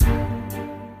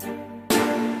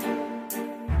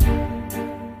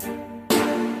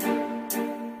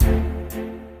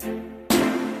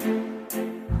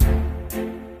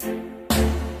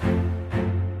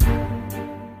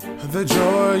the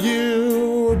joy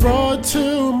you brought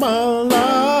to my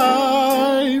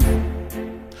life.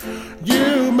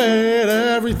 You made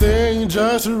everything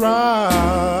just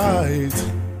right,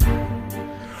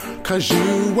 'cause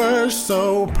you were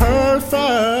so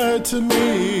perfect to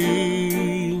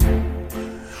me.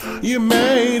 You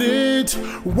made it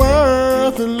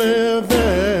worth living.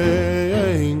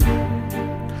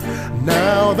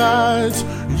 Now that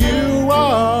you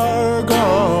are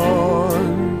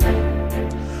gone,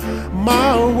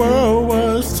 my world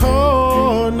was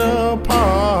torn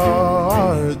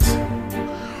apart.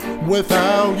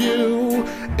 Without you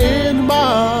in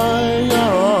my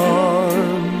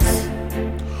arms,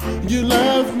 you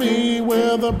left me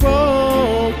with a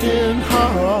broken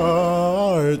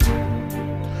heart.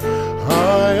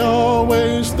 I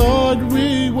always thought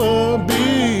we would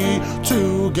be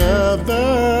together.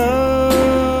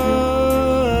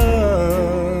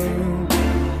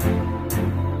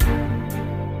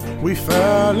 We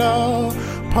fell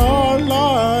apart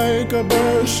like a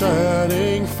bird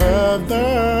shedding feathers.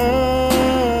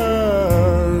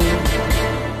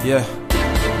 Yeah.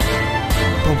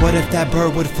 But what if that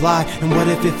bird would fly? And what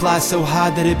if it flies so high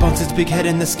that it bumps its big head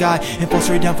in the sky and falls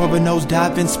straight down for a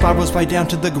nosedive and spirals right down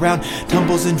to the ground,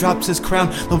 tumbles and drops his crown,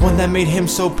 the one that made him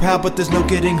so proud? But there's no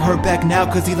getting her back now,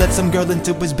 'cause he let some girl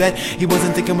into his bed. He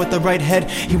wasn't thinking with the right head.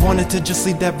 He wanted to just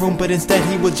leave that room, but instead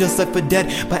he was just left for dead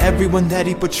by everyone that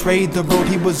he portrayed. The road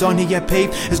he was on, he had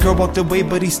paved. His girl walked away,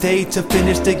 but he stayed to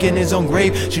finish digging his own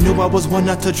grave. She knew I was one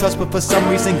not to trust, but for some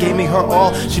reason gave me her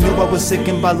all. She knew I was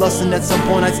sickened by lust, and at some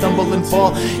point I'd stumble and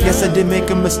fall. Yes, I did make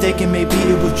a mistake, and maybe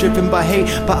it was driven by hate,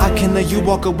 but I can't let you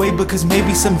walk away, because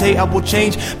maybe someday I will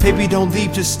change. Baby, don't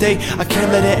leave, just stay. I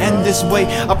can't let it end this way.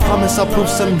 I promise I'll prove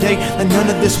someday that none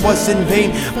of this was in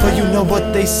vain. But you know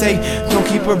what they say, don't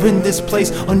keep her in this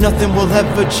place, or nothing will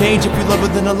ever change. If you love her,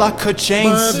 then a lot could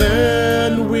change. But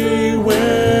then we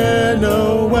went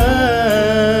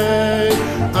away.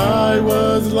 I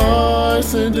was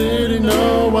lost and didn't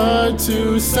know what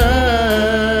to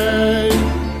say.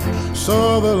 So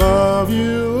the love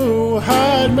you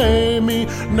had made me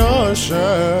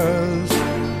nauseous,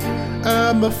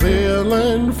 and the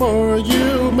feeling for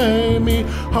you made me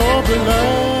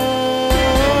hopeless.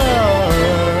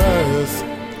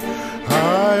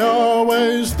 I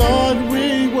always thought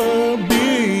we would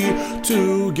be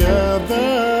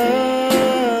together.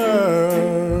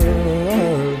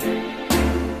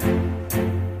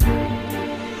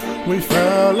 We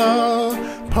fell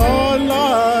apart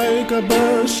like a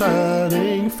bird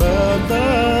shedding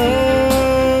feathers.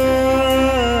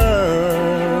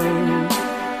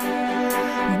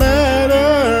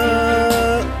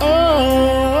 Better, oh,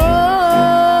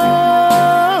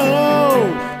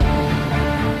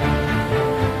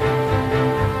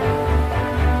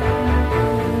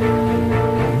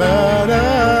 better,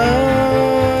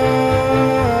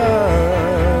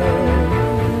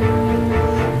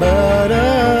 better.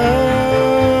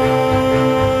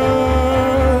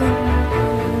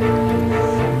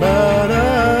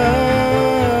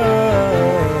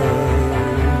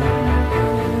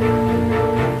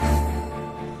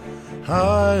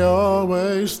 I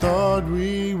always thought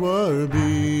we would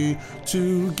be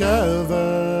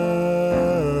together.